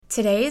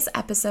Today's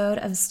episode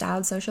of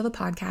Styled Social, the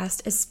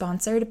podcast, is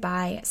sponsored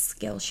by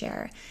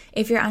Skillshare.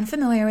 If you're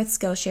unfamiliar with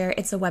Skillshare,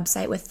 it's a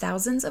website with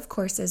thousands of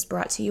courses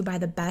brought to you by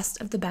the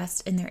best of the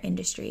best in their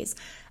industries.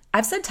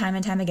 I've said time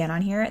and time again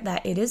on here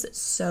that it is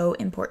so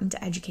important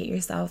to educate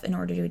yourself in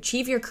order to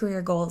achieve your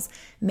career goals,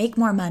 make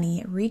more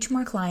money, reach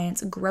more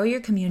clients, grow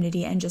your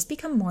community, and just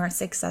become more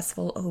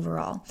successful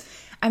overall.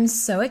 I'm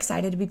so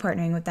excited to be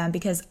partnering with them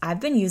because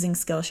I've been using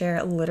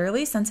Skillshare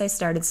literally since I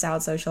started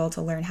Styled Social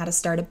to learn how to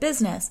start a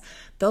business,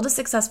 build a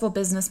successful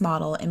business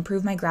model,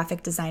 improve my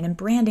graphic design and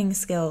branding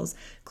skills,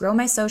 grow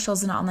my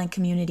socials and online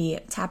community,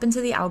 tap into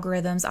the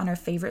algorithms on our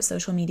favorite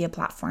social media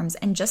platforms,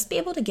 and just be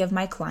able to give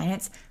my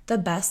clients the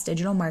best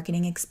digital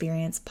marketing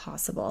experience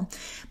possible.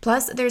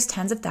 Plus, there's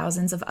tens of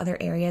thousands of other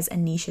areas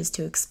and niches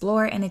to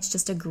explore, and it's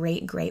just a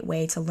great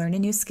way to learn a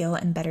new skill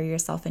and better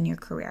yourself in your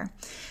career.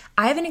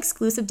 I have an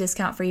exclusive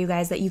discount for you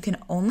guys that you can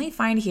only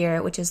find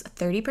here, which is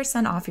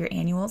 30% off your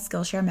annual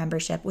Skillshare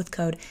membership with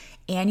code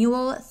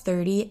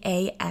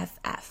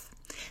ANNUAL30AFF.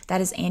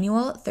 That is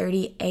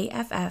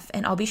ANNUAL30AFF,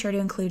 and I'll be sure to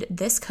include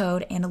this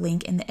code and a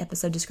link in the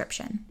episode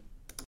description.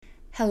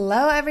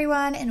 Hello,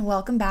 everyone, and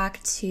welcome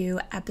back to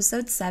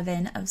episode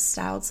 7 of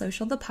Styled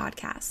Social, the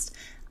podcast.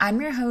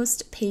 I'm your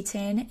host,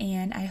 Peyton,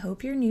 and I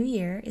hope your new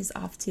year is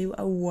off to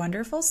a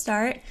wonderful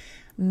start.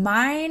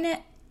 Mine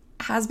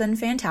has been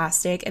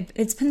fantastic.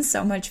 It's been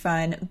so much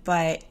fun,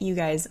 but you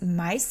guys,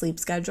 my sleep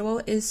schedule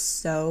is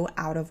so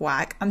out of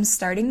whack. I'm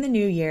starting the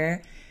new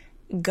year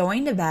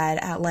going to bed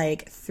at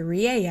like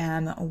 3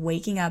 a.m.,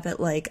 waking up at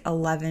like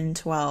 11,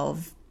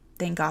 12.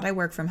 Thank God I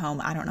work from home.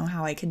 I don't know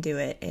how I could do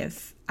it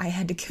if I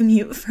had to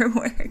commute for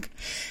work.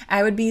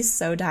 I would be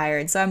so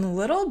tired. So I'm a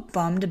little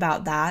bummed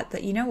about that,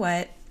 but you know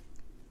what?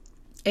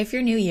 If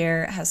your new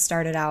year has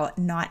started out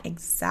not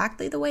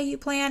exactly the way you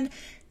planned,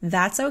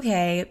 that's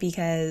okay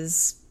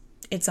because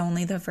it's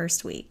only the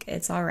first week.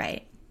 It's all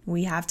right.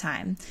 We have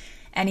time.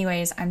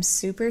 Anyways, I'm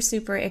super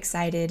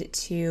excited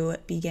to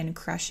begin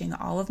crushing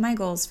all of my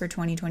goals for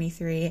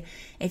 2023.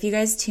 If you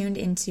guys tuned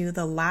into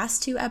the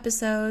last 2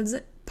 episodes,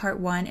 part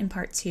 1 and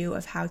part 2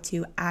 of how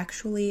to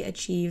actually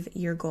achieve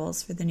your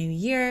goals for the new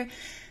year,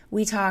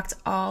 we talked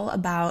all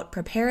about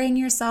preparing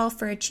yourself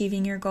for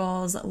achieving your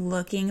goals,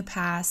 looking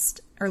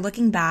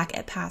back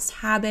at past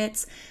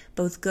habits,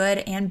 both good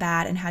and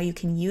bad, and how you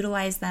can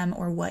utilize them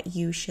or what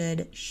you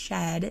should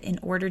shed in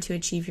order to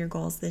achieve your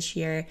goals this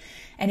year.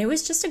 And it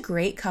was just a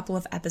great couple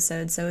of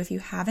episodes. So if you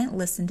haven't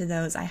listened to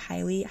those, I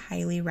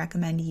highly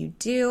recommend you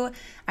do.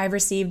 I've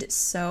received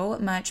so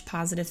much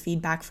positive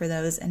feedback for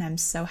those, and I'm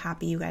so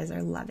happy you guys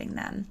are loving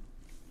them.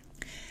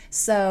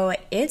 So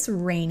it's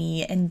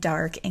rainy and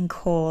dark and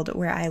cold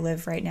where I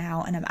live right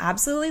now, and I'm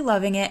absolutely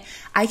loving it.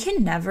 I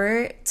can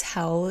never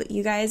tell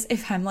you guys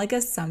if I'm like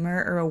a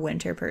summer or a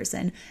winter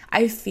person.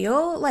 I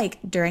feel like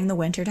during the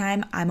winter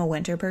time, I'm a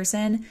winter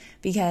person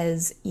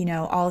because, you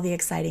know, all the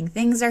exciting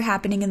things are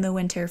happening in the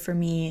winter for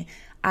me.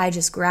 I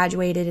just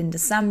graduated in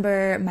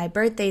December. My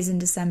birthday's in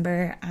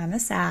December. I'm a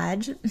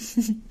Sag.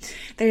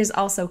 There's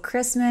also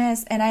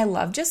Christmas, and I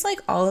love just like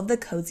all of the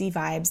cozy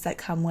vibes that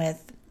come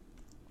with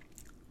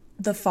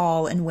the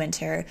fall and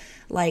winter,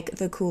 like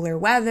the cooler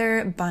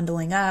weather,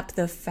 bundling up,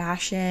 the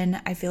fashion.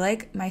 I feel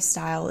like my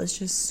style is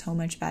just so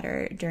much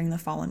better during the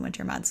fall and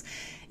winter months.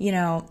 You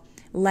know,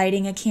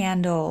 lighting a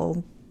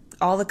candle,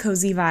 all the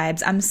cozy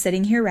vibes. I'm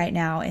sitting here right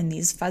now in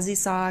these fuzzy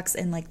socks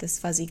and like this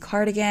fuzzy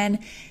cardigan,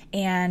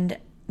 and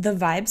the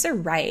vibes are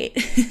right.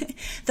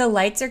 The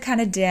lights are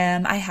kind of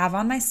dim. I have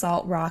on my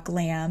Salt Rock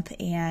lamp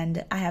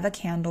and I have a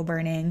candle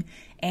burning,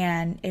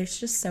 and it's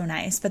just so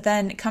nice. But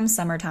then come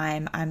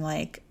summertime, I'm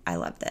like, I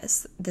love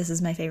this. This is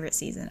my favorite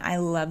season. I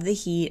love the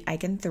heat. I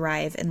can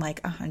thrive in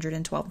like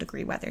 112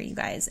 degree weather, you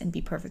guys, and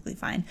be perfectly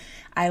fine.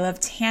 I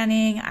love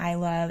tanning. I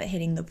love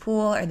hitting the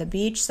pool or the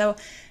beach. So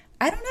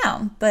I don't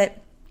know,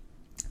 but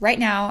right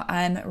now,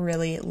 I'm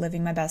really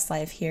living my best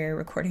life here,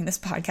 recording this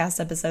podcast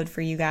episode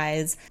for you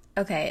guys.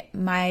 Okay,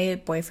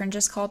 my boyfriend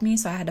just called me,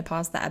 so I had to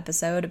pause the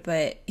episode,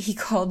 but he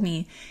called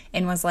me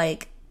and was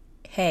like,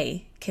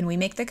 hey, can we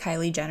make the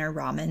Kylie Jenner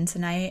ramen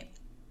tonight?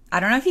 I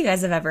don't know if you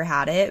guys have ever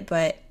had it,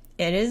 but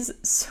it is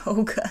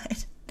so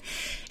good.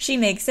 She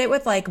makes it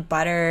with like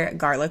butter,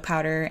 garlic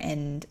powder,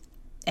 and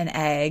an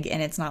egg,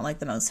 and it's not like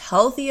the most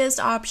healthiest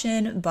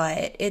option,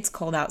 but it's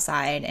cold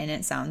outside and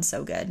it sounds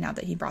so good now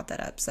that he brought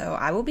that up. So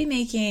I will be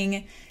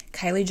making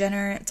Kylie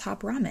Jenner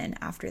top ramen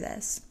after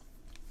this.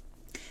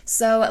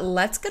 So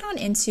let's get on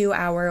into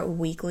our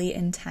weekly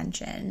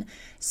intention.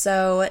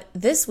 So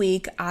this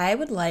week I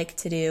would like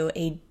to do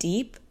a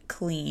deep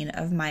clean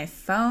of my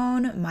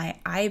phone, my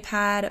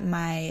iPad,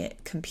 my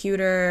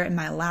computer, and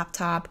my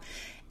laptop.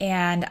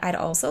 And I'd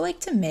also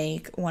like to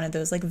make one of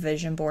those like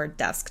vision board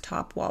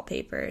desktop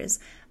wallpapers.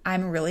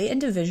 I'm really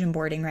into vision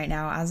boarding right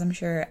now, as I'm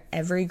sure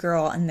every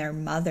girl and their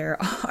mother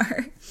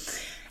are.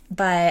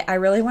 But I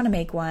really want to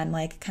make one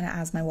like kind of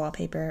as my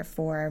wallpaper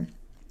for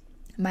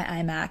my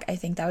iMac. I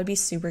think that would be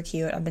super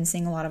cute. I've been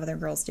seeing a lot of other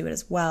girls do it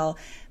as well.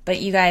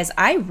 But you guys,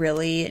 I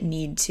really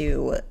need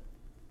to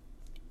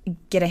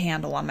get a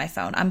handle on my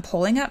phone. I'm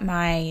pulling up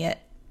my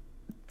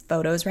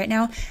photos right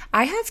now.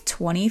 I have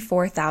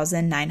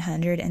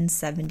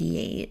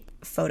 24,978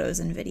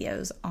 photos and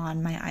videos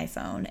on my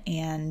iPhone,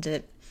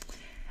 and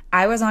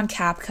I was on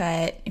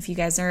CapCut. If you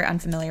guys are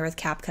unfamiliar with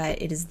CapCut,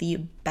 it is the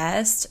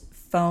best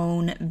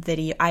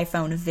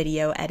iPhone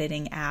video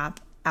editing app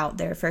out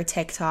there for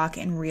TikTok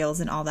and Reels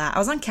and all that. I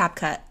was on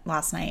CapCut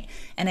last night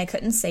and I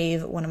couldn't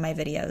save one of my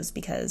videos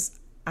because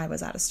I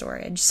was out of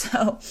storage.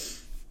 So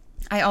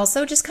I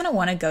also just kind of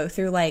want to go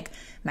through like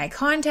my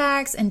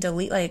contacts and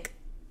delete like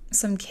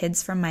some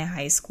kids from my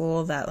high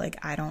school that like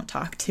I don't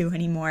talk to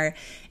anymore,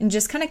 and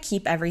just kind of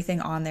keep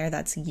everything on there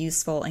that's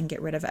useful and get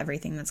rid of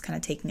everything that's kind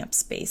of taking up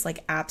space,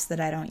 like apps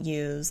that I don't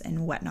use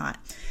and whatnot.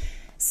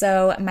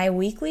 So my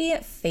weekly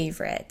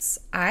favorites,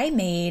 I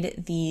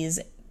made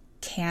these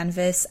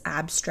canvas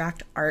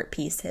abstract art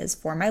pieces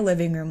for my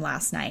living room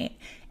last night,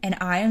 and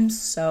I am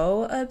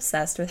so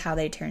obsessed with how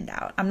they turned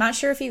out. I'm not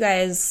sure if you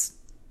guys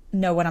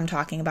know what I'm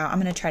talking about.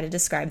 I'm going to try to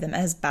describe them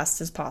as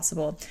best as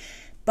possible,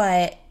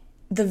 but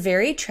the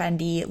very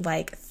trendy,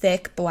 like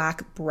thick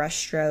black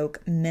brushstroke,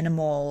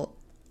 minimal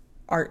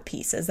art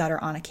pieces that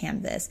are on a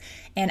canvas.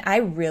 And I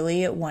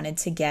really wanted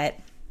to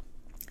get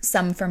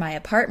some for my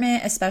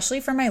apartment, especially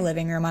for my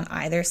living room on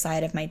either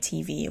side of my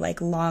TV,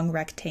 like long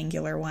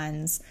rectangular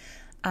ones.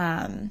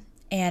 And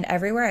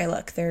everywhere I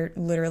look, they're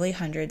literally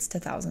hundreds to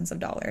thousands of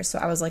dollars. So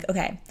I was like,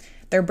 okay,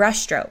 they're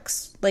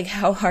brushstrokes. Like,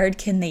 how hard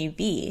can they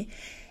be?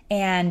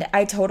 And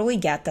I totally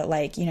get that,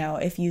 like, you know,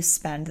 if you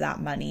spend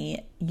that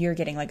money, you're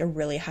getting like a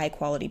really high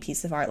quality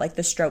piece of art. Like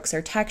the strokes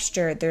are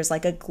textured, there's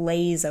like a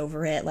glaze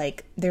over it.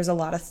 Like there's a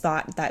lot of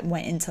thought that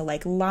went into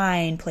like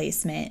line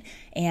placement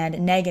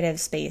and negative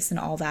space and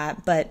all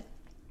that. But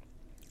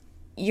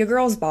your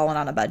girl's balling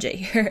on a budget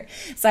here.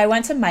 So I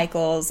went to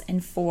Michael's,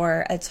 and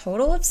for a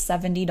total of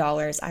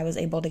 $70, I was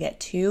able to get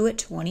two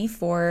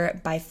 24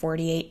 by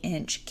 48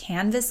 inch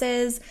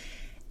canvases.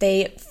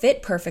 They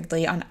fit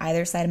perfectly on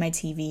either side of my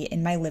TV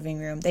in my living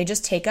room. They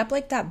just take up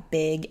like that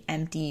big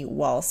empty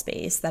wall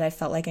space that I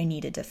felt like I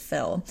needed to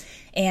fill.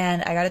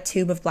 And I got a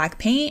tube of black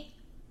paint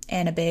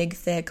and a big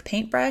thick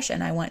paintbrush,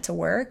 and I went to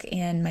work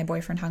and my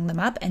boyfriend hung them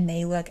up, and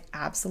they look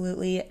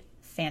absolutely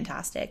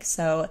fantastic.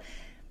 So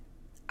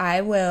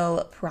I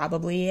will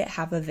probably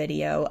have a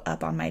video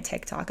up on my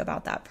TikTok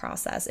about that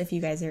process if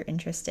you guys are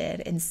interested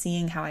in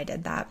seeing how I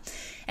did that.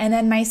 And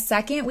then my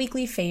second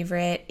weekly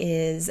favorite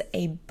is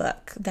a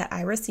book that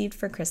I received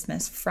for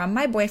Christmas from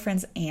my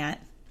boyfriend's aunt.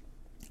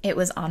 It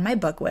was on my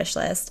book wish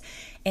list,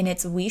 and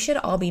it's We Should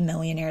All Be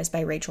Millionaires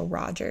by Rachel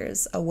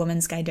Rodgers, A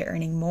Woman's Guide to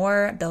Earning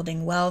More,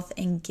 Building Wealth,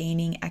 and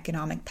Gaining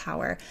Economic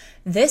Power.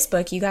 This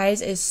book, you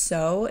guys, is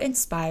so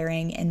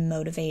inspiring and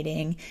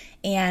motivating,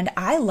 and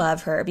I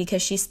love her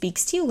because she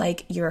speaks to you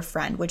like you're a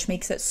friend, which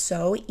makes it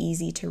so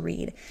easy to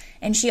read.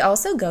 And she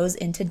also goes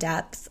into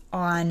depth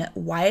on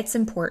why it's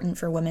important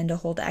for women to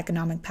hold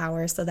economic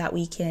power so that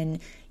we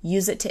can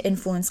use it to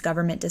influence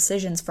government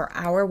decisions for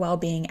our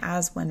well-being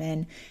as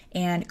women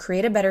and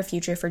create a better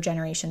future for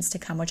generations to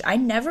come, which I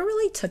never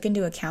really took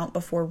into account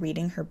before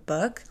reading her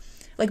book.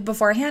 Like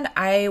beforehand,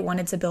 I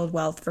wanted to build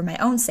wealth for my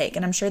own sake,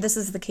 and I'm sure this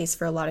is the case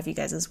for a lot of you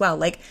guys as well,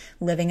 like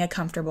living a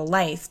comfortable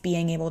life,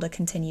 being able to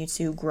continue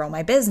to grow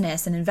my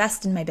business and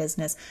invest in my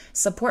business,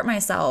 support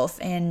myself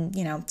and,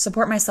 you know,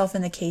 support myself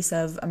in the case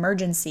of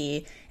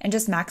emergency, and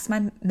just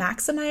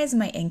maximize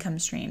my income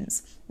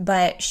streams.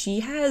 But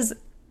she has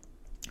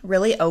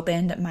really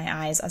opened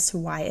my eyes as to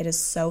why it is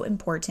so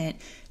important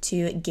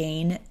to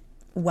gain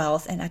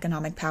wealth and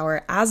economic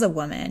power as a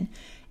woman.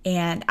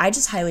 And I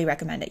just highly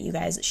recommend it, you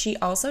guys. She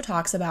also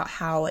talks about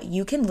how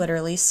you can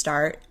literally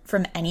start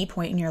from any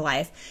point in your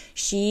life.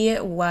 She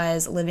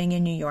was living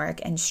in New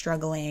York and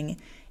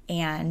struggling,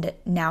 and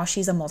now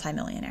she's a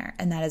multimillionaire,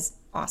 and that is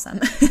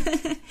awesome.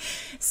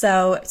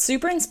 So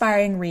super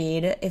inspiring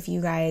read if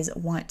you guys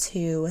want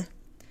to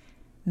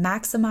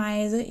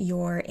maximize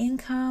your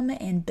income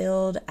and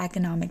build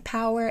economic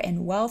power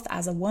and wealth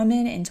as a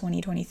woman in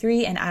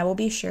 2023. And I will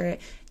be sure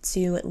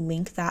to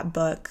link that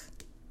book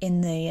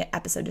in the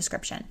episode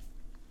description.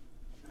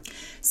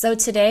 So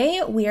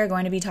today we are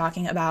going to be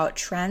talking about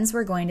trends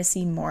we're going to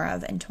see more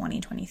of in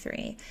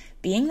 2023.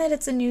 Being that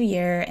it's a new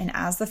year, and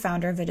as the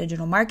founder of a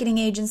digital marketing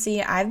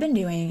agency, I've been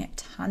doing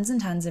tons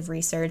and tons of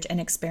research and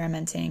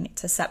experimenting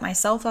to set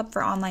myself up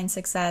for online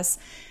success,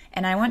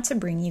 and I want to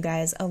bring you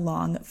guys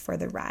along for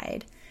the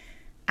ride.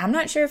 I'm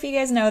not sure if you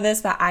guys know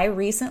this, but I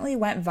recently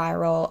went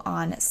viral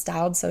on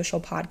Styled Social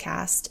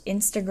Podcast,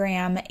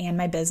 Instagram, and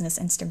my business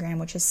Instagram,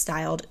 which is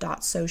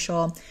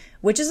styled.social,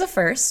 which is a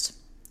first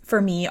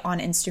for me on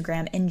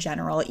Instagram in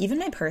general. Even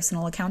my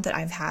personal account that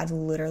I've had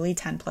literally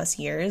 10 plus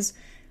years,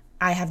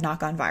 I have not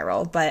gone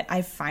viral, but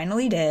I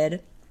finally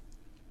did.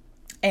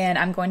 And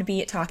I'm going to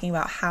be talking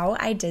about how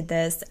I did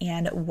this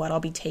and what I'll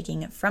be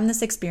taking from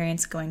this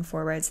experience going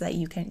forward so that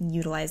you can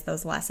utilize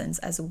those lessons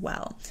as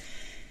well.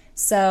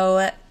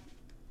 So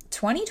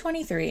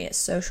 2023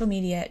 social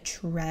media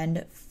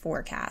trend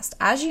forecast.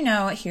 As you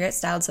know, here at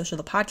Styled Social,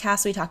 the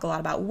podcast, we talk a lot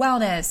about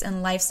wellness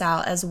and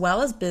lifestyle, as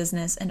well as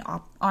business and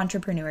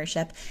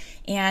entrepreneurship.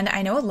 And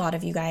I know a lot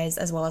of you guys,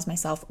 as well as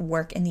myself,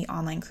 work in the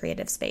online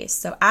creative space.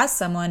 So as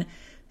someone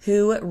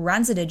who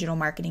runs a digital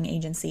marketing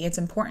agency, it's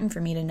important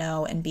for me to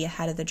know and be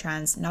ahead of the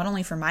trends, not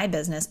only for my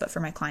business, but for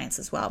my clients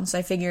as well. So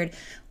I figured,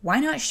 why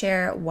not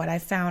share what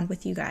I've found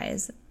with you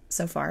guys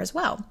so far as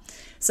well.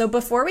 So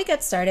before we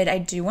get started, I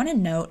do want to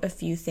note a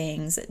few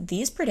things.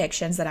 These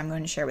predictions that I'm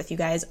going to share with you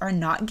guys are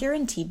not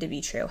guaranteed to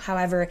be true.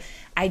 However,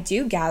 I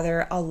do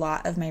gather a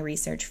lot of my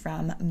research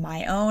from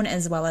my own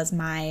as well as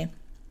my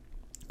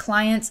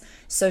clients,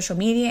 social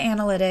media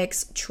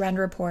analytics, trend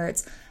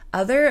reports,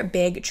 other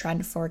big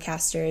trend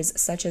forecasters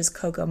such as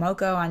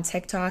Cocomoco on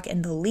TikTok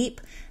and The Leap.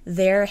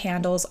 Their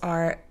handles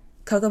are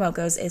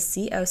Cocomoco's is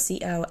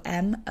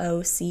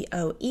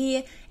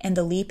COCOMOCOE and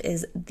The Leap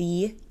is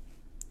the.leap.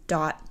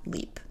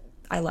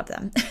 I love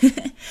them.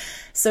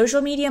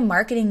 Social media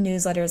marketing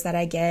newsletters that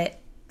I get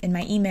in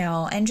my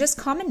email, and just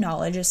common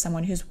knowledge as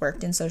someone who's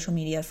worked in social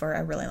media for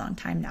a really long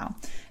time now.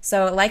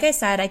 So like I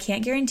said, I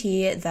can't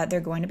guarantee that they're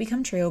going to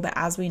become true, but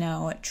as we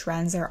know,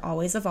 trends are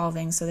always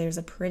evolving, so there's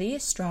a pretty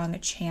strong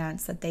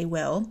chance that they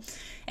will.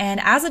 And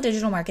as a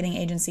digital marketing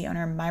agency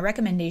owner, my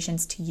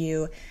recommendations to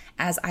you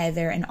as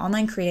either an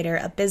online creator,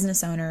 a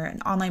business owner,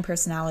 an online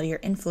personality, or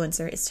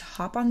influencer is to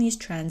hop on these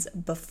trends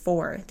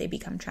before they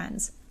become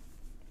trends.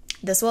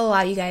 This will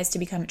allow you guys to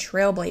become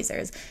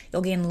trailblazers.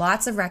 You'll gain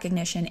lots of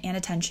recognition and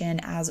attention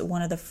as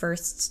one of the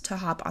first to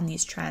hop on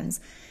these trends.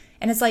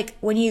 And it's like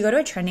when you go to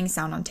a trending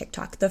sound on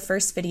TikTok, the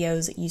first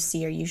videos you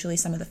see are usually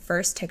some of the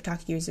first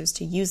TikTok users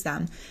to use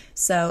them.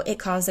 So it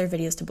caused their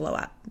videos to blow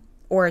up.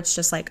 Or it's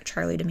just like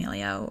Charli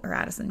D'Amelio or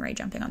Addison Rae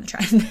jumping on the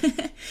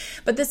trend.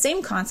 But the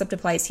same concept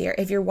applies here.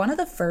 If you're one of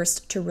the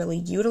first to really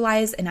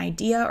utilize an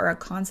idea or a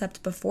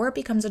concept before it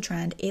becomes a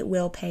trend, it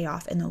will pay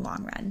off in the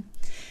long run.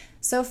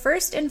 So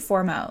first and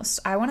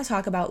foremost, I want to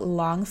talk about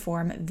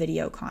long-form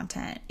video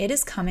content. It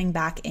is coming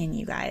back in,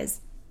 you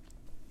guys.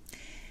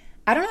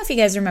 I don't know if you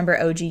guys remember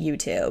OG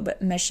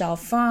YouTube. Michelle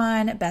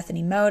Phan,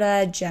 Bethany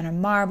Mota, Jenna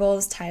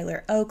Marbles,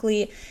 Tyler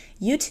Oakley.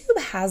 YouTube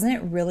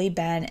hasn't really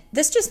been,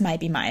 this just might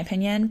be my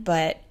opinion,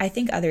 but I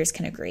think others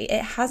can agree.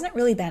 It hasn't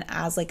really been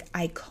as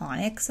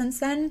iconic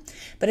since then,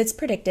 but it's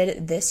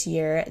predicted this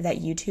year that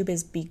YouTube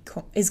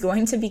is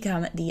going to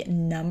become the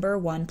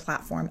 #1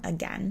 platform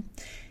again.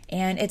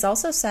 And it's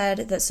also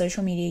said that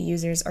social media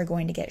users are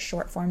going to get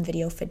short-form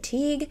video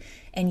fatigue,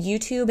 and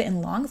YouTube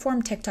and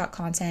long-form TikTok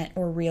content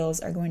or Reels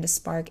are going to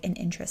spark an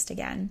interest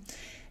again.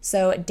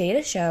 So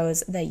data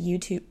shows that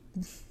YouTube...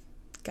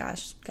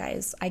 Gosh,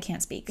 guys, I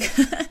can't speak.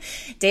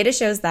 Data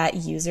shows that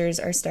users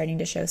are starting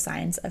to show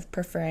signs of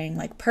preferring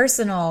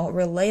personal,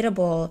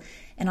 relatable,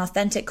 and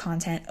authentic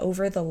content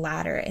over the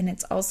latter. And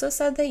it's also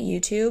said that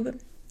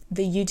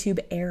the YouTube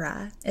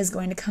era, is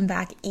going to come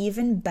back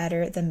even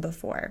better than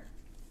before.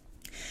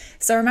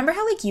 So remember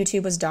how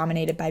YouTube was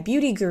dominated by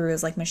beauty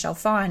gurus like Michelle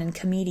Phan and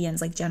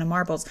comedians like Jenna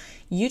Marbles?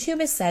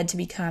 YouTube is said to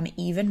become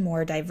even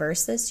more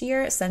diverse this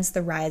year since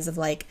the rise of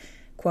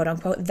quote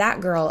unquote that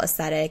girl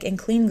aesthetic and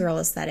clean girl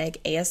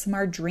aesthetic,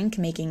 ASMR drink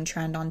making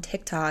trend on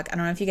TikTok. I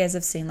don't know if you guys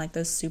have seen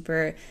those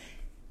super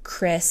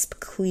crisp,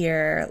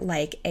 clear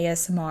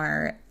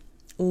ASMR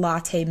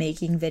latte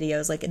making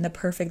videos in the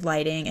perfect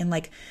lighting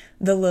and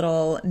the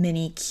little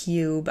mini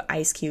cube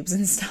ice cubes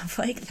and stuff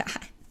like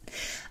that.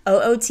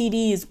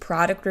 OOTDs,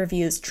 product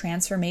reviews,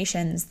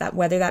 transformations, that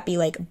whether that be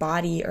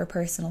body or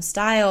personal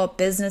style,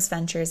 business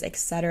ventures,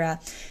 etc.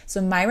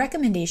 So my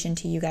recommendation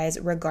to you guys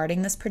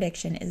regarding this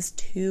prediction is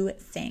 2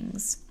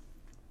 things.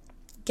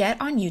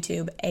 Get on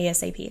YouTube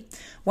ASAP.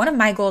 One of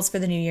my goals for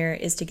the new year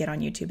is to get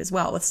on YouTube as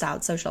well with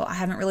Styled Social. I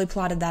haven't really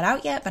plotted that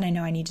out yet, but I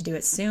know I need to do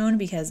it soon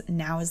because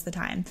now is the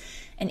time.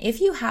 And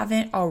if you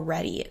haven't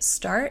already,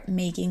 start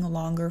making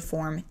longer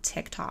form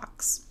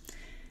TikToks.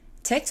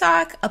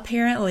 TikTok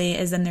apparently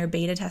is in their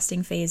beta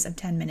testing phase of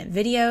 10-minute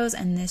videos,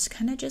 and this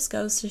kind of just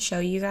goes to show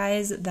you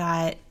guys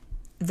that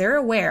they're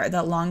aware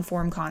that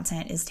long-form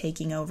content is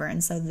taking over,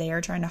 and so they are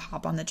trying to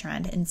hop on the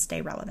trend and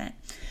stay relevant.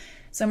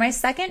 So my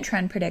second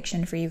trend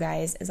prediction for you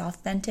guys is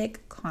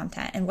authentic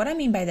content. And what I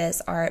mean by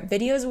this are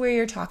videos where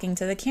you're talking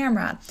to the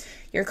camera.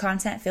 Your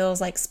content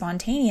feels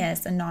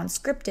spontaneous and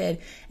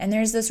non-scripted, and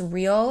there's this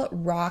real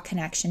raw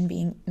connection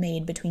being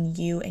made between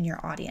you and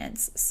your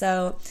audience.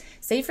 So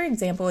say, for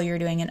example, you're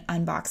doing an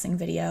unboxing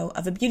video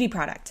of a beauty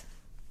product.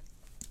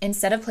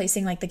 Instead of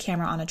placing the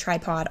camera on a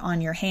tripod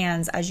on your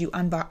hands as you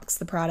unbox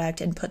the product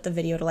and put the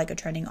video to a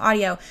trending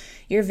audio,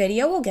 your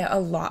video will get a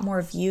lot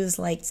more views,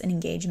 likes, and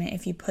engagement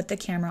if you put the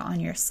camera on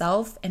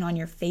yourself and on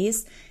your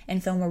face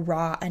and film a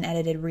raw,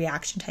 unedited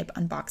reaction type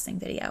unboxing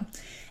video.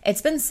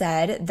 It's been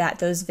said that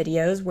those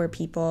videos where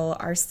people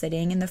are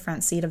sitting in the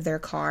front seat of their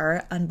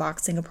car,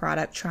 unboxing a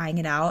product, trying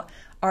it out,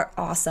 are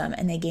awesome,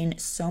 and they gain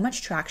so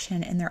much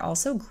traction, and they're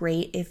also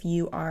great if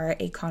you are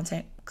a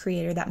content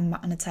creator that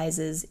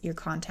monetizes your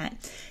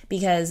content.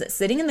 Because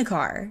sitting in the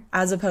car,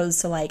 as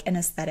opposed to like an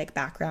aesthetic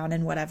background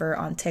and whatever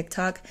on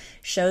TikTok,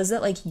 shows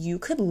that like you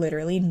could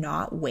literally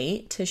not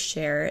wait to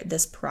share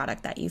this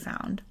product that you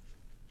found.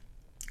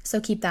 So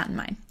keep that in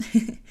mind.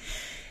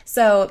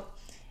 So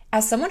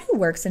as someone who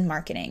works in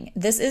marketing,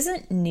 this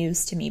isn't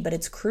news to me, but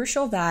it's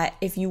crucial that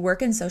if you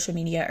work in social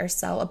media or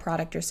sell a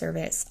product or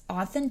service,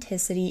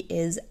 authenticity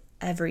is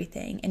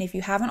everything. And if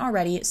you haven't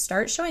already,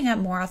 start showing up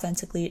more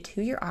authentically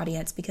to your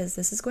audience, because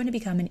this is going to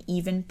become an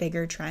even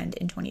bigger trend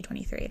in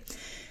 2023.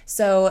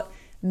 So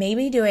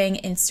maybe doing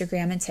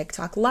Instagram and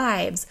TikTok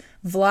lives,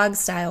 vlog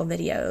style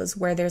videos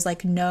where there's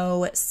like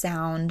no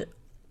sound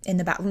in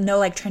the back, no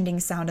like trending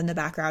sound in the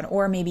background,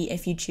 or maybe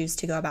if you choose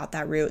to go about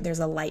that route, there's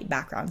a light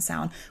background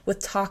sound with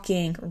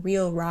talking,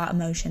 real raw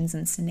emotions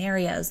and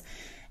scenarios.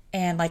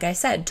 And like I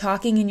said,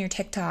 talking in your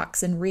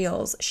TikToks and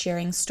reels,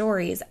 sharing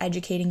stories,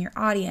 educating your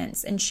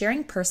audience, and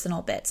sharing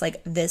personal bits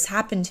like, this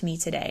happened to me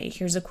today,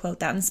 here's a quote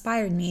that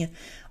inspired me,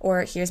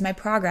 or here's my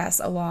progress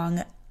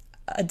along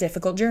a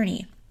difficult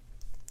journey.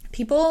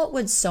 People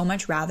would so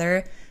much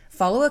rather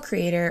follow a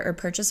creator or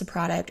purchase a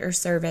product or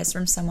service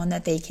from someone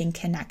that they can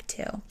connect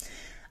to.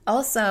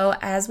 Also,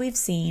 as we've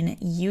seen,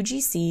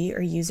 UGC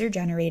or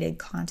user-generated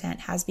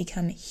content has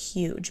become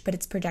huge, but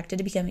it's projected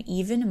to become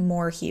even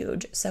more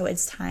huge. So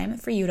it's time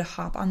for you to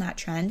hop on that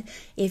trend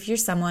if you're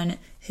someone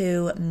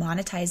who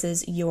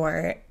monetizes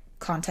your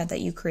content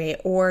that you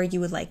create, or you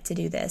would like to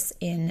do this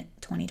in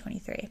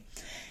 2023.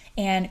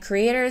 And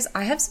creators,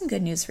 I have some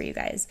good news for you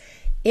guys.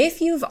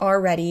 If you've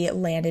already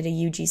landed a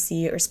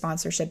UGC or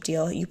sponsorship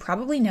deal, you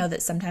probably know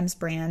that sometimes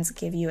brands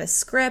give you a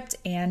script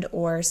and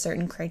or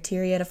certain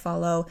criteria to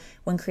follow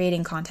when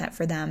creating content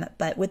for them.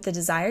 But with the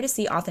desire to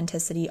see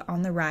authenticity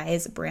on the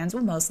rise, brands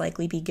will most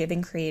likely be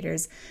giving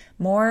creators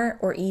more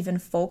or even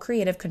full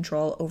creative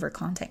control over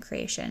content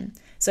creation.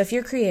 So if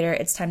you're a creator,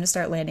 it's time to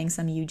start landing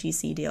some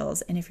UGC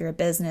deals. And if you're a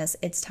business,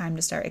 it's time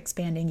to start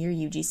expanding your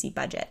UGC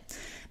budget.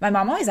 My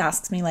mom always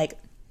asks me like,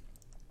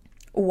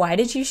 why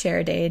did you share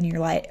a day in your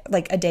life,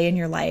 like a day in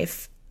your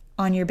life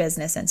on your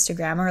business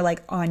Instagram or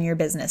like on your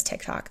business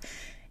TikTok?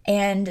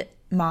 And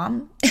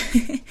mom,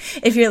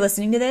 if you're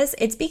listening to this,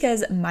 it's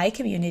because my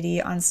community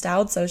on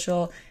Styled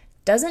Social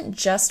doesn't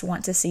just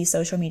want to see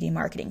social media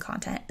marketing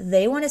content.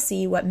 They want to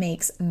see what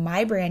makes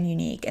my brand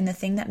unique, and the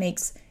thing that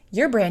makes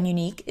your brand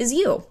unique is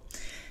you.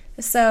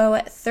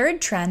 So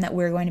third trend that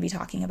we're going to be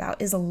talking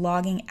about is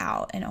logging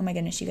out. And oh my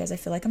goodness, you guys, I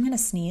feel like I'm going to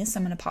sneeze, so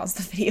I'm going to pause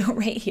the video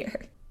right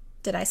here.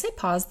 Did I say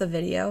pause the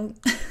video?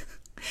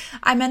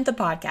 I meant the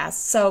podcast.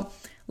 So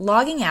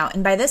logging out,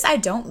 and by this I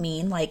don't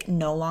mean like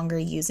no longer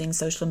using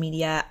social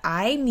media.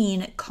 I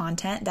mean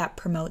content that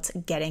promotes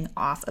getting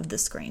off of the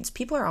screens.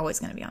 People are always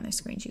going to be on their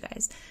screens, you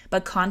guys,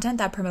 but content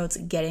that promotes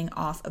getting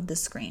off of the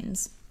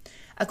screens.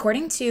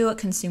 According to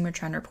Consumer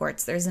Trend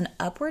Reports, there's an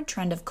upward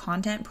trend of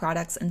content,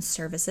 products, and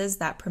services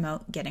that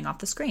promote getting off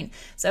the screen.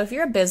 So if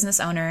you're a business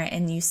owner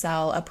and you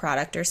sell a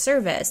product or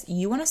service,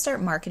 you want to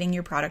start marketing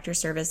your product or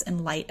service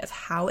in light of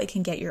how it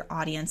can get your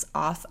audience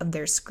off of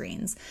their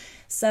screens.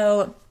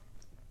 So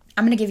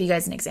I'm going to give you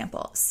guys an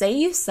example. Say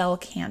you sell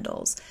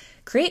candles.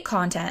 Create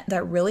content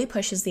that really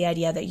pushes the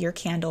idea that your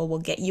candle will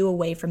get you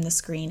away from the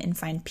screen and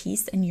find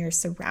peace in your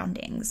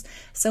surroundings.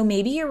 So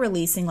maybe you're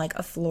releasing like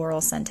a floral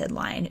scented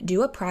line.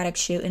 Do a product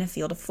shoot in a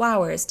field of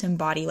flowers to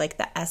embody like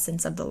the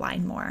essence of the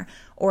line more.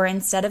 Or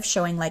instead of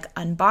showing like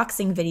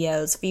unboxing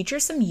videos, feature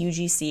some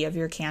UGC of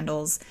your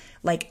candles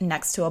like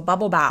next to a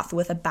bubble bath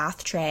with a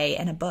bath tray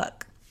and a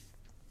book.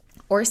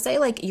 Or say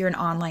like you're an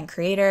online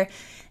creator.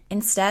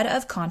 Instead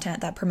of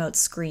content that promotes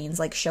screens,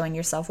 like showing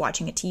yourself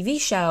watching a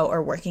TV show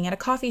or working at a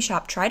coffee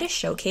shop, try to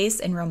showcase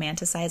and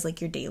romanticize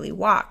like your daily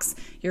walks,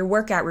 your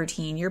workout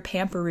routine, your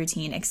pamper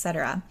routine,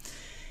 etc.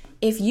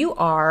 If you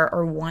are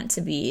or want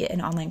to be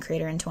an online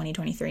creator in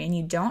 2023 and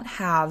you don't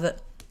have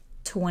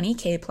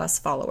 20K plus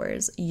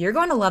followers, you're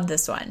going to love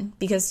this one,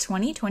 because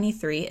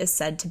 2023 is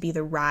said to be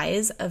the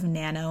rise of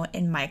nano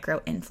and micro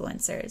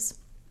influencers.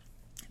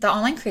 The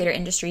online creator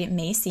industry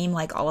may seem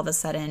like all of a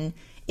sudden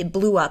it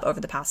blew up over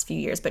the past few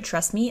years, but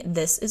trust me,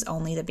 this is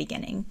only the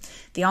beginning.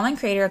 The online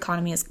creator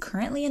economy is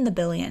currently in the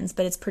billions,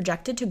 but it's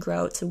projected to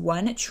grow to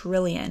 1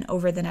 trillion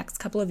over the next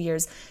couple of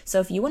years.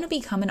 So if you want to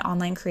become an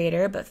online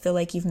creator but feel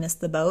like you've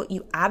missed the boat,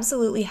 you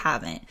absolutely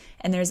haven't.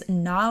 And there's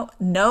no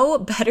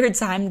better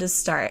time to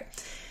start.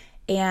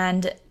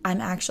 And I'm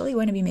actually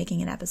going to be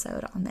making an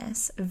episode on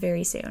this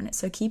very soon,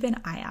 so keep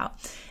an eye out.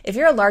 If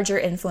you're a larger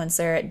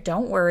influencer,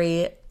 don't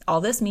worry. All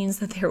this means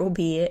that there will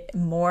be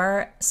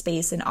more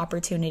space and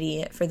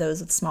opportunity for those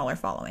with smaller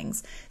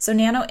followings. So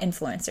nano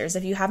influencers,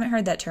 if you haven't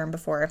heard that term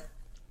before,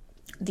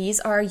 these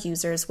are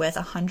users with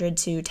 100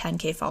 to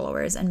 10K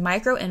followers, and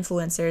micro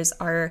influencers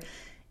are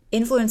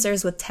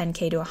influencers with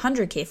 10K to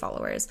 100K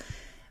followers.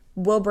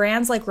 Will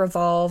brands like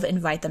Revolve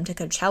invite them to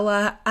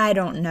Coachella? I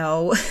don't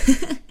know.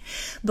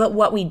 But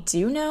what we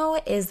do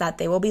know is that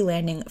they will be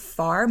landing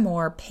far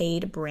more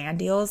paid brand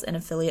deals and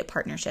affiliate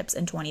partnerships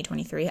in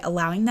 2023,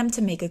 allowing them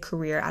to make a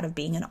career out of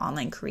being an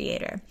online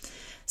creator.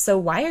 So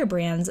why are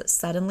brands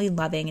suddenly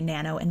loving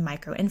nano and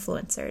micro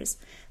influencers?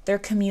 Their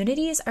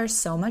communities are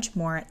so much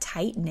more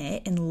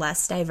tight-knit and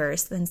less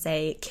diverse than,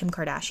 say, Kim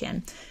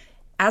Kardashian.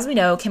 As we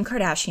know, Kim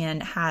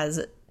Kardashian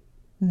has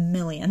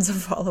millions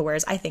of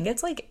followers. I think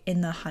it's like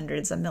in the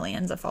hundreds of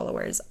millions of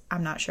followers.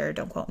 I'm not sure,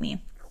 don't quote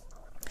me.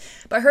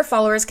 But her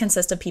followers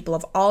consist of people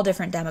of all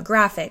different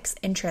demographics,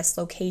 interests,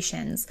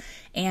 locations,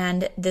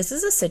 and this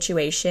is a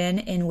situation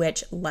in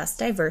which less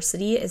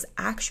diversity is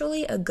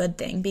actually a good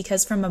thing,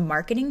 because from a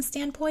marketing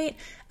standpoint,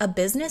 a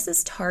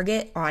business's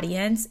target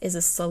audience is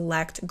a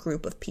select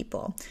group of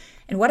people.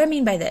 And what I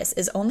mean by this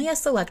is only a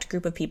select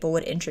group of people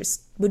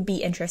would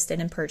be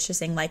interested in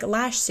purchasing like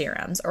lash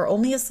serums, or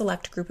only a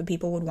select group of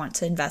people would want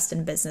to invest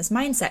in a business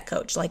mindset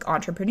coach like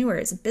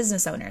entrepreneurs,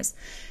 business owners.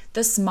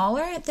 The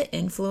smaller the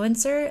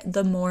influencer,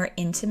 the more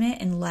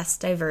intimate and less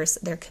diverse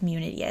their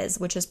community is,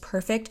 which is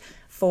perfect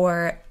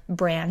for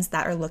brands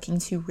that are looking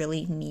to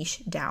really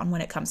niche down when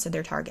it comes to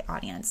their target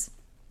audience.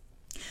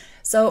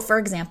 So, for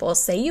example,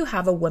 say you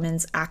have a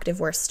women's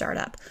activewear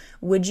startup.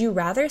 Would you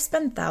rather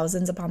spend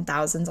thousands upon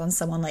thousands on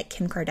someone like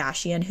Kim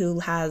Kardashian,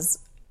 who has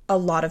a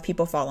lot of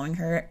people following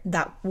her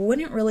that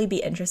wouldn't really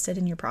be interested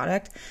in your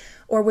product?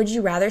 Or would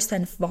you rather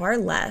spend far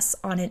less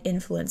on an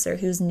influencer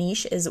whose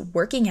niche is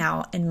working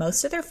out and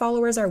most of their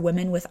followers are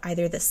women with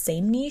either the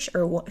same niche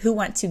or who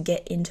want to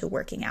get into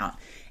working out?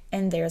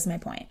 And there's my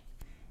point.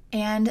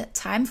 And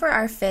time for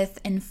our fifth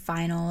and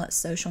final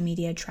social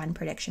media trend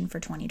prediction for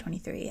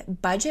 2023.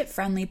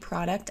 Budget-friendly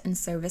product and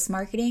service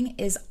marketing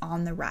is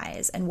on the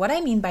rise. And what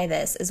I mean by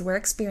this is we're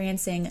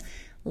experiencing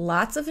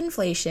lots of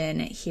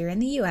inflation here in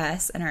the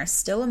US and are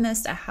still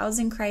amidst a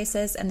housing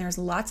crisis, and there's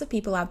lots of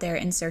people out there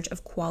in search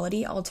of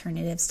quality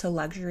alternatives to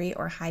luxury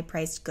or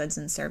high-priced goods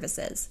and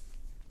services.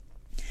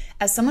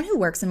 As someone who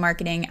works in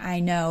marketing,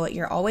 I know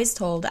you're always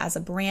told as a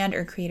brand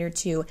or creator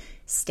to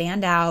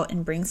stand out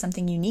and bring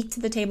something unique to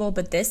the table,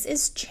 but this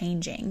is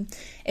changing.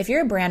 If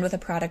you're a brand with a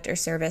product or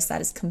service that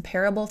is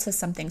comparable to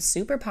something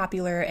super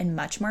popular and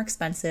much more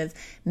expensive,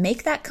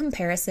 make that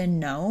comparison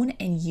known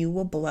and you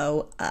will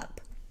blow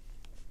up.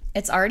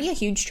 It's already a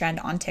huge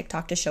trend on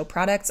TikTok to show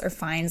products or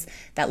finds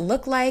that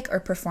look like or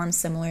perform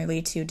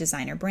similarly to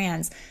designer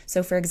brands.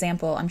 So for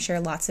example, I'm sure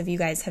lots of you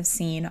guys have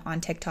seen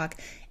on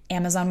TikTok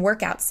Amazon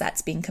workout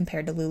sets being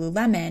compared to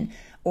Lululemon,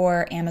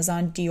 or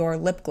Amazon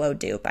Dior lip glow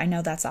dupe. I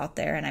know that's out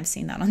there and I've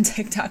seen that on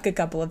TikTok a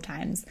couple of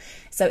times.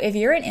 So if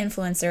you're an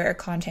influencer or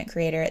content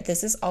creator,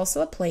 this is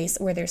also a place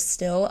where there's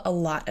still a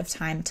lot of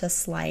time to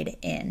slide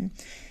in.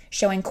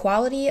 Showing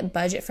quality,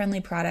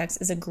 budget-friendly products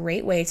is a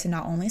great way to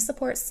not only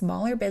support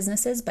smaller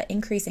businesses, but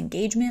increase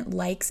engagement,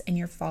 likes, and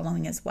your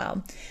following as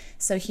well.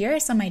 So here are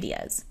some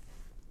ideas.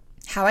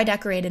 How I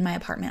decorated my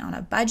apartment on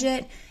a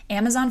budget,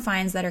 Amazon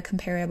finds that are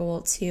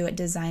comparable to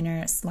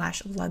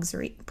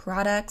designer/luxury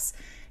products,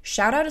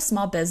 shout out a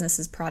small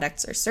business's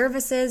products or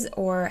services,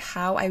 or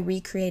how I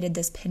recreated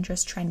this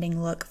Pinterest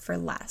trending look for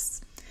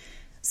less.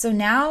 So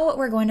now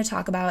we're going to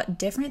talk about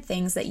different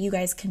things that you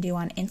guys can do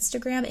on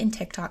Instagram and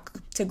TikTok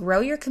to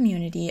grow your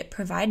community,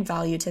 provide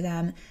value to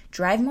them,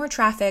 drive more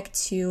traffic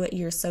to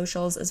your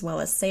socials, as well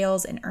as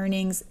sales and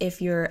earnings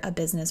if you're a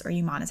business or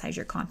you monetize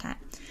your content.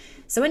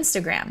 So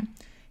Instagram.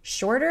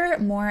 Shorter,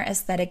 more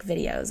aesthetic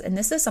videos. And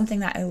this is something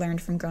that I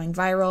learned from going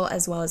viral,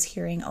 as well as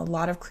hearing a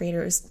lot of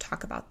creators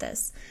talk about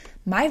this.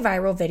 My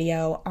viral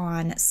video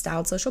on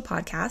Styled Social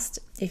Podcast,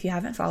 if you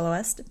haven't followed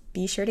us,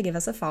 be sure to give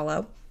us a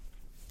follow.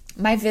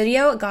 My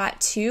video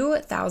got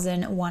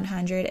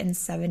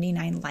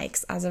 2,179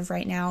 likes as of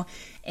right now,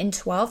 and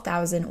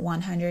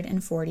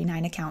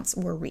 12,149 accounts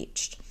were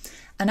reached.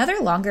 Another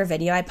longer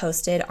video I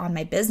posted on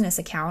my business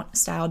account,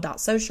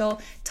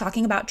 styled.social,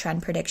 talking about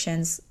trend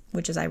predictions,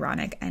 which is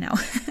ironic, I know.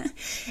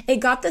 It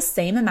got the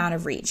same amount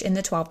of reach in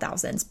the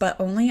 12,000s, but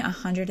only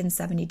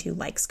 172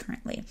 likes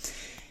currently.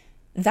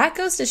 That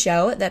goes to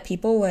show that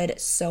people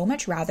would so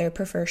much rather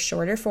prefer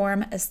shorter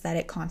form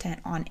aesthetic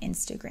content on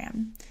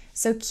Instagram.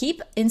 So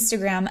keep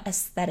Instagram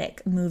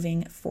aesthetic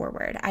moving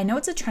forward. I know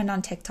it's a trend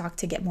on TikTok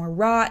to get more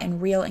raw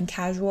and real and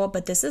casual,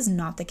 but this is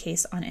not the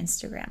case on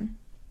Instagram.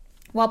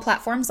 While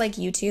platforms like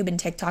YouTube and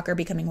TikTok are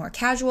becoming more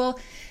casual,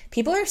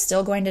 people are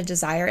still going to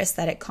desire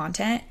aesthetic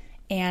content,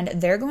 and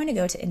they're going to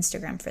go to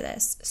Instagram for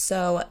this.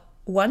 So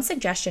one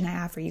suggestion I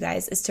have for you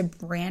guys is to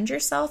brand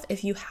yourself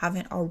if you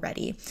haven't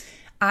already.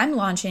 I'm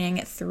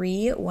launching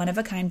 3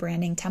 one-of-a-kind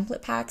branding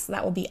template packs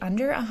that will be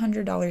under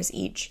 $100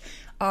 each,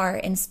 are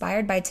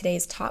inspired by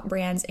today's top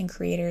brands and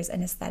creators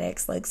and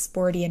aesthetics like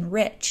Sporty and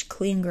Rich,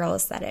 Clean Girl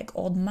Aesthetic,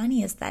 Old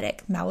Money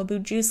Aesthetic,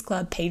 Malibu Juice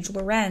Club, Paige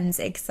Lorenz,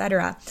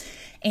 etc.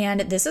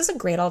 And this is a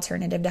great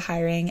alternative to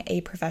hiring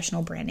a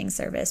professional branding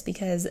service,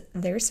 because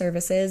their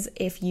services,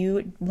 if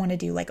you want to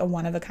do like a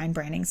one-of-a-kind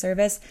branding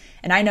service,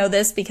 and I know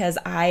this because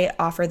I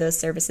offer those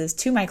services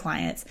to my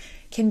clients,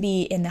 can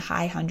be in the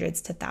high hundreds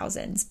to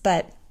thousands.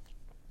 But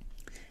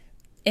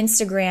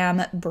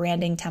Instagram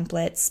branding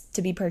templates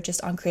to be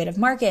purchased on Creative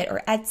Market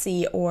or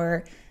Etsy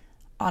or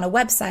on a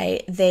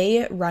website,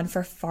 they run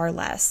for far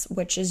less,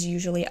 which is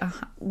usually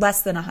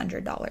less than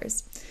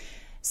 $100.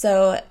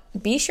 So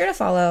be sure to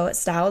follow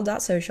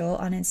styled.social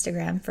on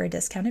Instagram for a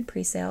discounted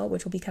presale,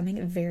 which will be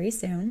coming very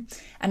soon.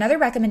 Another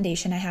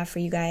recommendation I have for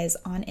you guys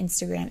on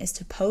Instagram is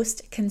to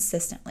post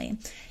consistently.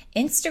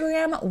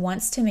 Instagram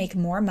wants to make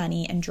more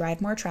money and drive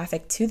more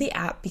traffic to the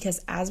app because,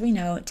 as we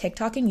know,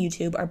 TikTok and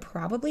YouTube are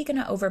probably going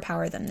to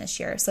overpower them this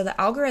year. So the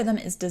algorithm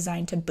is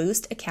designed to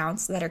boost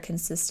accounts that are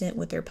consistent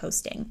with their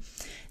posting.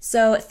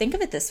 So think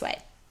of it this way.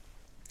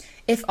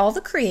 If all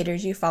the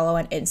creators you follow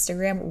on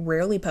Instagram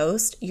rarely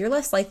post, you're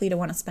less likely to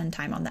want to spend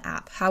time on the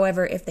app.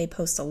 However, if they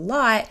post a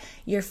lot,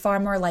 you're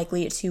far more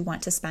likely to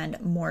want to spend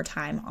more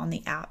time on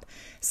the app.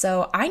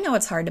 So I know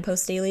it's hard to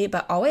post daily,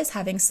 but always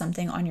having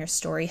something on your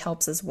story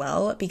helps as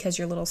well because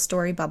your little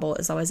story bubble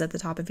is always at the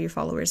top of your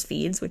followers'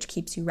 feeds, which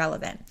keeps you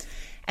relevant.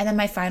 And then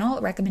my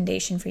final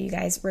recommendation for you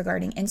guys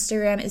regarding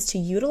Instagram is to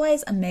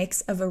utilize a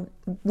mix of,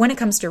 when it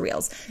comes to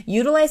Reels,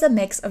 utilize a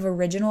mix of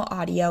original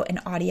audio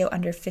and audio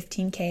under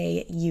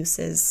 15K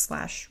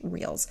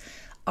uses/Reels.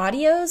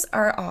 Audios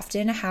are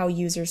often how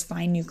users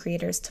find new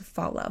creators to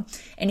follow.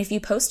 And if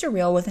you post a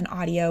Reel with an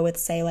audio with,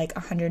 say, like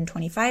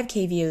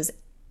 125K views,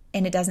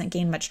 and it doesn't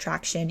gain much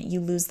traction, you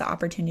lose the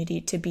opportunity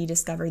to be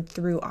discovered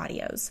through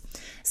audios.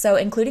 So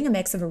including a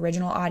mix of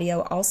original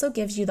audio also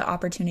gives you the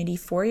opportunity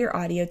for your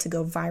audio to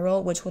go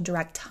viral, which will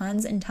direct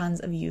tons and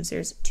tons of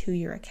users to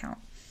your account.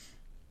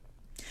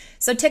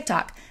 So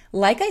TikTok,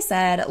 like I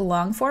said,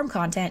 long form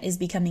content is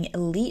becoming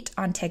elite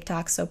on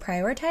TikTok, so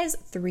prioritize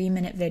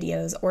 3-minute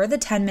videos or the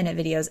 10-minute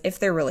videos if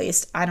they're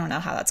released. I don't know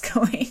how that's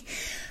going,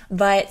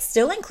 but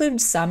still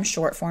include some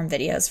short form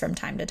videos from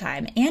time to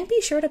time and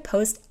be sure to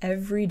post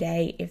every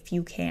day if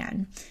you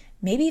can.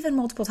 Maybe even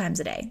multiple times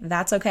a day.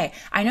 That's okay.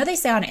 I know they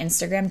say on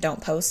Instagram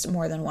don't post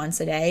more than once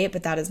a day,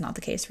 but that is not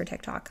the case for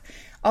TikTok.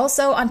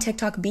 Also on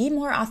TikTok, be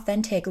more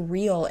authentic,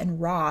 real,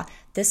 and raw.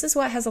 This is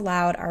what has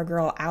allowed our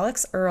girl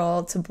Alex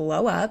Earle to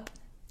blow up.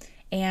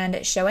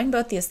 And showing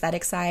both the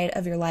aesthetic side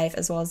of your life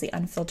as well as the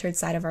unfiltered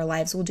side of our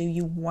lives will do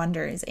you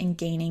wonders in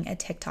gaining a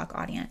TikTok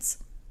audience.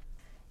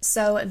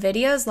 So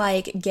videos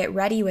like Get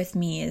Ready With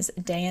Me's,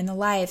 Day in the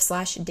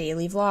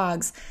Life/daily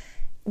vlogs.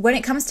 When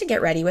it comes to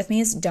Get Ready With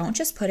Me's, don't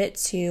just put it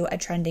to a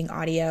trending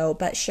audio,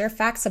 but share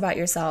facts about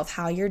yourself,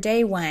 how your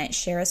day went,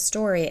 share a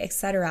story,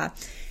 etc.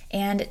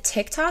 And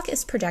TikTok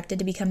is projected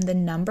to become the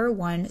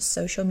 #1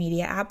 social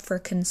media app for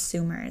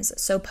consumers.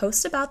 So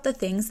post about the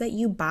things that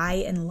you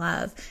buy and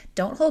love.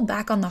 Don't hold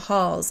back on the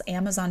hauls,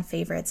 Amazon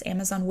favorites,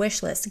 Amazon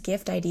wish list,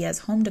 gift ideas,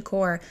 home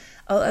decor,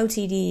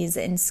 OOTDs,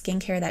 and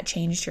skincare that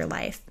changed your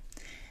life.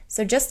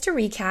 So just to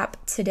recap,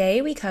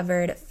 today we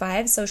covered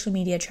 5 social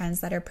media trends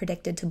that are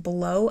predicted to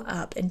blow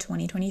up in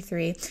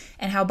 2023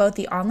 and how both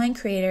the online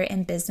creator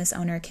and business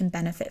owner can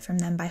benefit from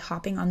them by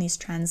hopping on these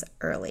trends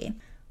early.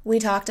 We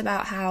talked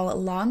about how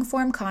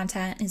long-form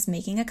content is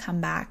making a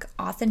comeback.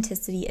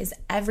 Authenticity is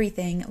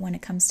everything when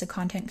it comes to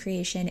content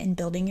creation and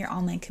building your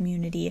online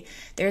community.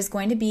 There's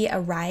going to be a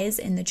rise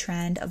in the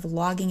trend of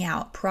logging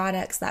out,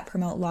 products that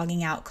promote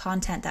logging out,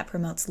 content that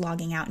promotes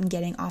logging out and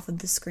getting off of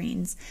the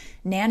screens.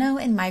 Nano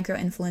and micro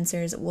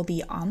influencers will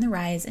be on the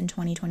rise in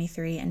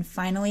 2023. And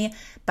finally,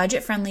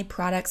 budget-friendly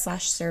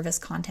product/service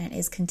content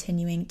is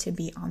continuing to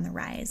be on the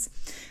rise.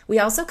 We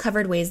also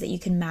covered ways that you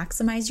can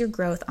maximize your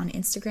growth on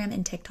Instagram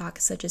and TikTok,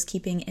 such as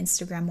keeping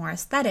Instagram more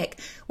aesthetic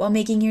while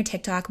making your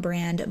TikTok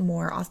brand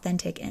more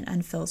authentic and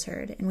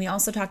unfiltered. And we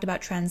also talked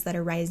about trends that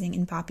are rising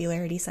in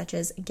popularity, such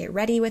as Get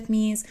Ready With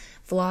Me's,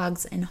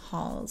 vlogs, and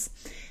hauls.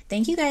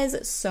 Thank you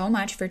guys so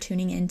much for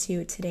tuning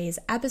into today's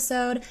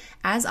episode.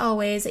 As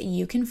always,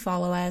 you can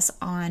follow us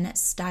on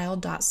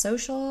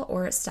styled.social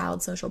or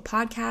Styled Social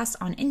Podcast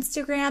on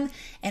Instagram,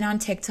 and on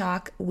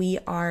TikTok, we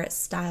are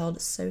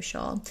Styled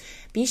Social.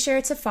 Be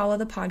sure to follow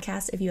the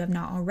podcast if you have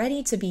not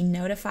already to be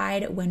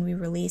notified when we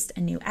release a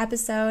new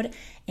episode,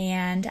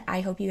 and I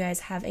hope you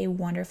guys have a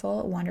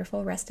wonderful,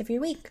 wonderful rest of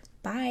your week.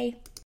 Bye.